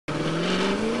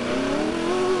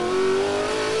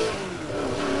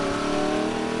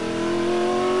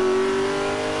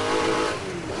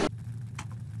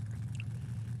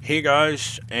Hey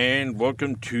guys, and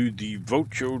welcome to the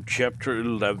Vocho Chapter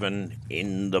 11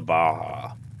 in the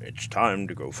Baja. It's time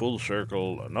to go full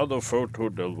circle, another photo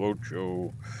del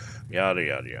Vocho, yada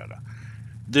yada yada.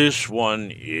 This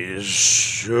one is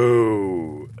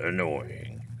so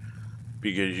annoying,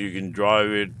 because you can drive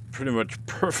it pretty much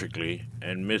perfectly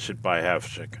and miss it by half a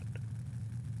second.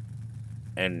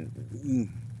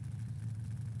 And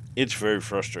it's very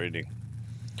frustrating,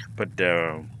 but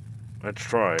let's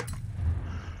try.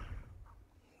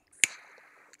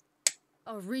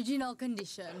 Original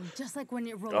condition, just like when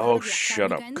it rolled Oh, out of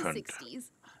shut up, in the cunt. 60s.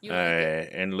 You like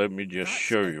it? And let me just That's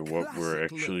show a you what we're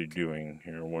classic actually look. doing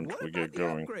here once What we about get the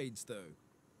going. upgrades, though?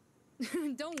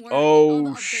 Don't worry, all the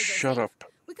Oh, upgrades are shut safe. up.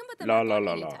 We can put them La back la on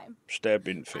la la. anytime. Stab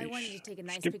in I wanted to face. take a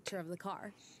nice Skip. picture of the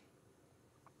car.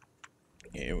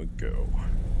 Here we go.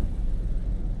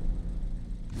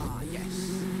 Ah,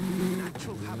 yes.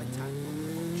 Natural habitat.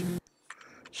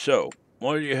 So,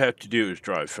 all you have to do is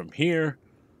drive from here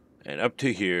and up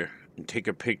to here and take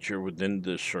a picture within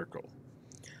this circle.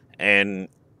 And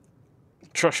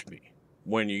trust me,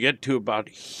 when you get to about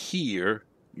here,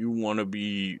 you want to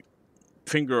be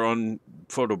finger on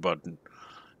photo button.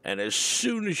 And as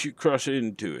soon as you cross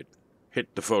into it,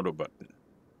 hit the photo button,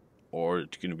 or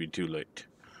it's going to be too late.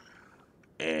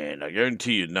 And I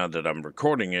guarantee you, now that I'm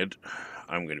recording it,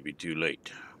 I'm going to be too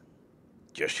late.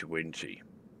 Just you wait and see.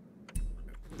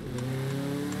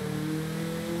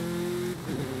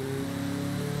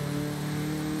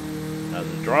 Now,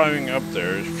 the driving up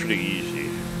there is pretty easy.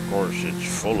 Of course,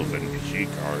 it's full of NPC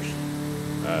cars.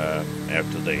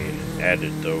 After they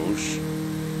added those.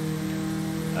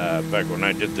 Back when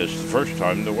I did this the first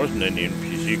time, there wasn't any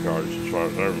NPC cars, as far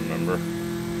as I remember.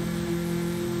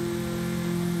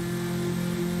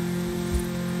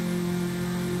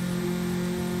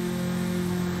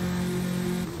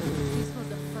 This was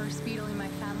the first Beetle in my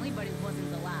family, but it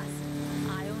wasn't the last.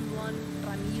 I owned one,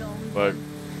 Ramiro owned But,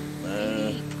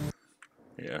 one.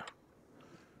 yeah.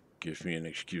 Gives me an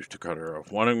excuse to cut her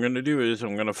off. What I'm going to do is,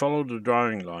 I'm going to follow the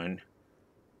drawing line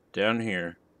down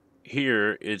here.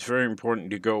 Here, it's very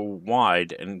important to go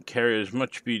wide and carry as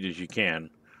much speed as you can.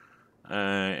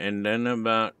 And then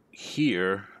about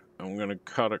here, I'm going to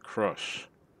cut across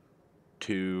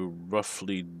to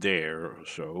roughly there or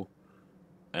so,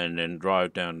 and then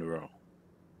drive down the road.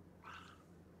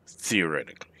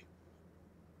 Theoretically.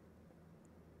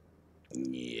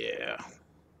 Yeah.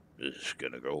 This is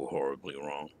going to go horribly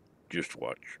wrong. Just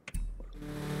watch.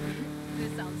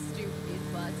 This sounds stupid,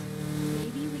 but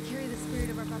maybe we carry the spirit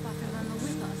of our Papa Fernando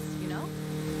with us, you know?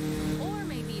 Or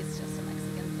maybe it's just a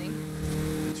Mexican thing.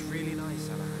 It's really nice,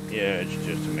 Alejandro. Yeah, it's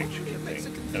just a Mexican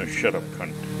thing. Now shut up,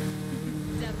 cunt.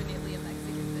 Definitely a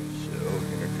Mexican thing. So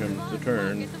here Come comes on, the come on,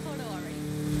 turn. get the photo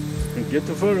already. Get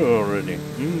the photo already.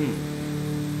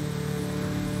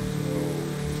 So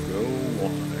go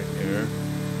wide here.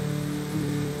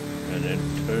 And then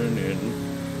turn in.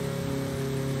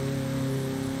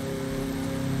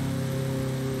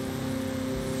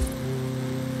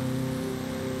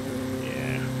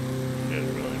 Yeah.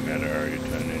 Doesn't really matter how you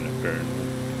turn in apparently.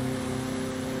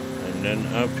 And then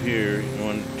up here you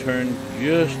want to turn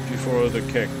just before the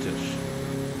cactus.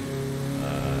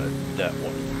 That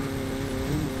one.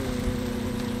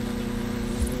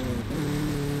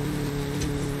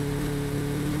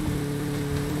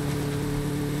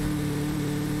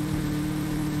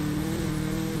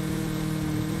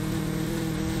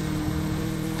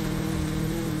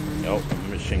 Nope,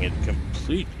 I'm missing it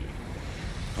completely.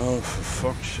 Oh, for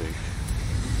fuck's sake.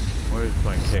 Where's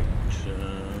my cactus?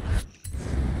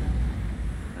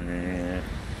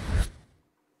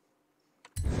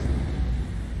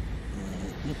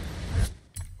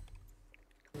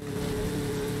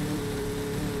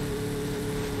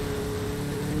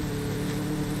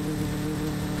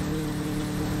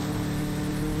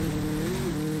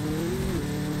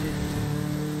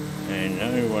 And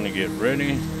now you want to get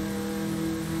ready.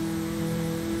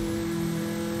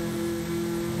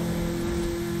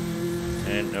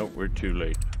 And nope, we're too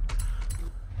late.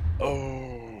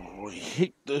 Oh, I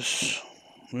hate this.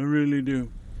 I really do.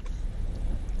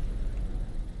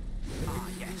 Ah,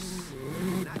 yes.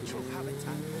 Natural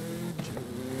habitat.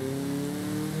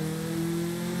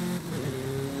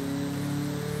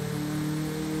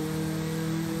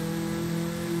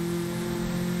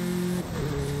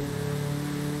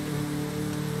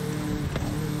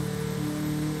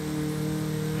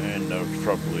 And that was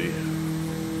probably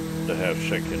the half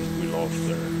second we lost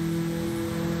there.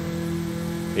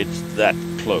 It's that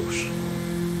close.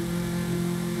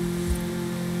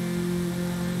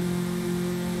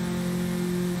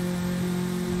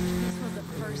 This was the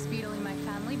first Beetle in my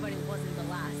family, but it wasn't the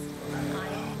last. I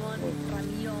owned one,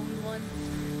 Ramiro owned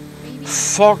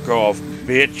Fuck off,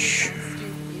 bitch. Sounds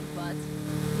stupid, but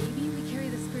maybe we carry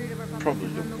the spirit of our Papa Probably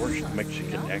the Fernando worst with us,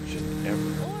 Mexican you know? accent ever.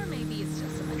 Or maybe it's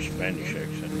just a Or Mexican Spanish thing.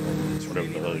 accent, or whatever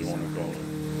the hell you want to call it.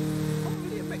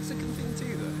 Probably a Mexican thing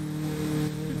too, though.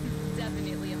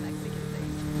 Definitely a Mexican thing.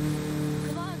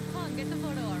 Come on, get the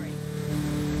photo already.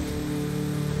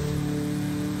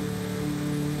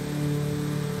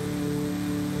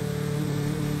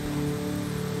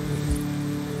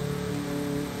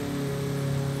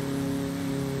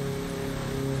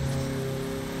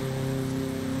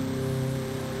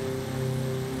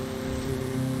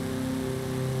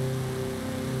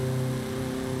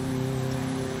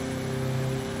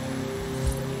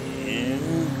 And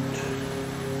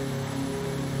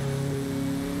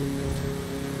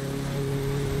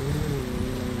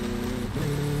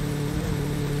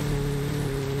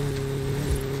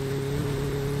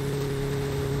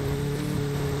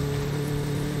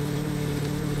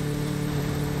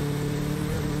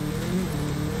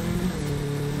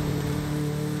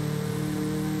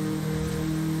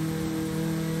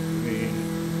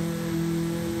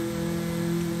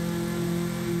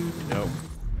no.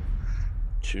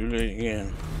 Too late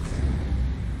again.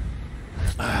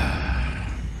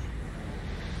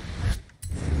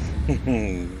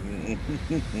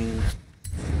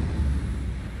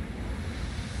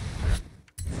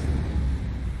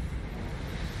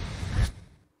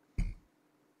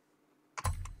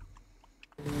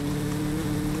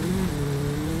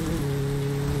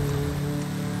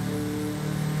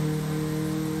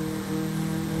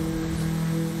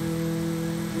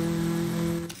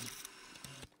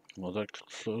 Was that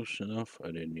close enough? I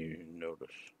didn't even notice.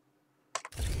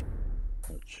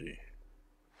 Let's see.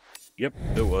 Yep,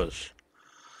 it was.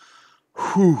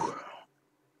 Whew.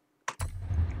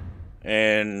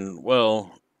 And,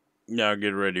 well, now get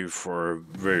ready for a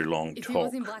very long If it was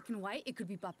talk. in black and white, it could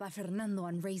be Papa Fernando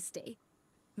on race day.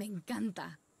 Me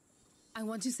encanta. I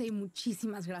want to say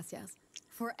muchísimas gracias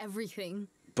for everything.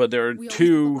 But there are We always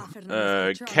two put Papa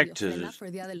Fernando's picture on the ofrenda cactuses, for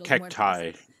Dia de los cacti,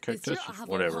 Muertos. This year, I have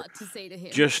a whatever. lot to say to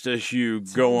him. Just as you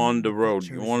Tell go him on the the road,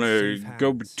 picture you is want in to safe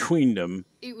go hands. between them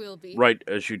It will be. right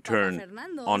as you Papa turn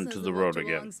Fernando onto says the road Vocho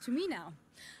again. belongs to me now.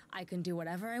 I can do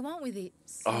whatever I want with it.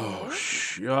 So Oh,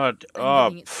 shut I'm up,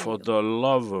 giving it to for you. the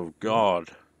love of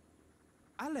God.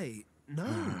 Ale, no.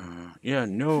 Yeah,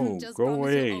 no, just go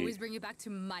promise you'll away. always bring it back to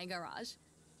my garage.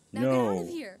 Now get out of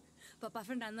No. here. Papa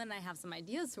Fernando and I have some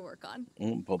ideas to work on.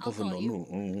 Papa I'll call you.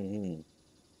 Fernando.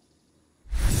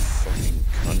 Fucking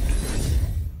cunt.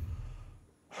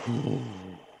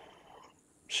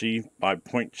 See, by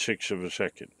 0.6 of a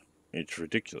second. It's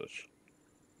ridiculous.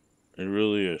 It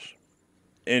really is.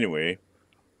 Anyway,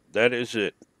 that is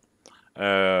it.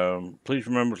 Please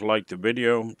remember to like the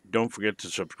video. Don't forget to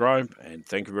subscribe. And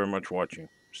thank you very much for watching.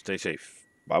 Stay safe.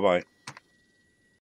 Bye-bye.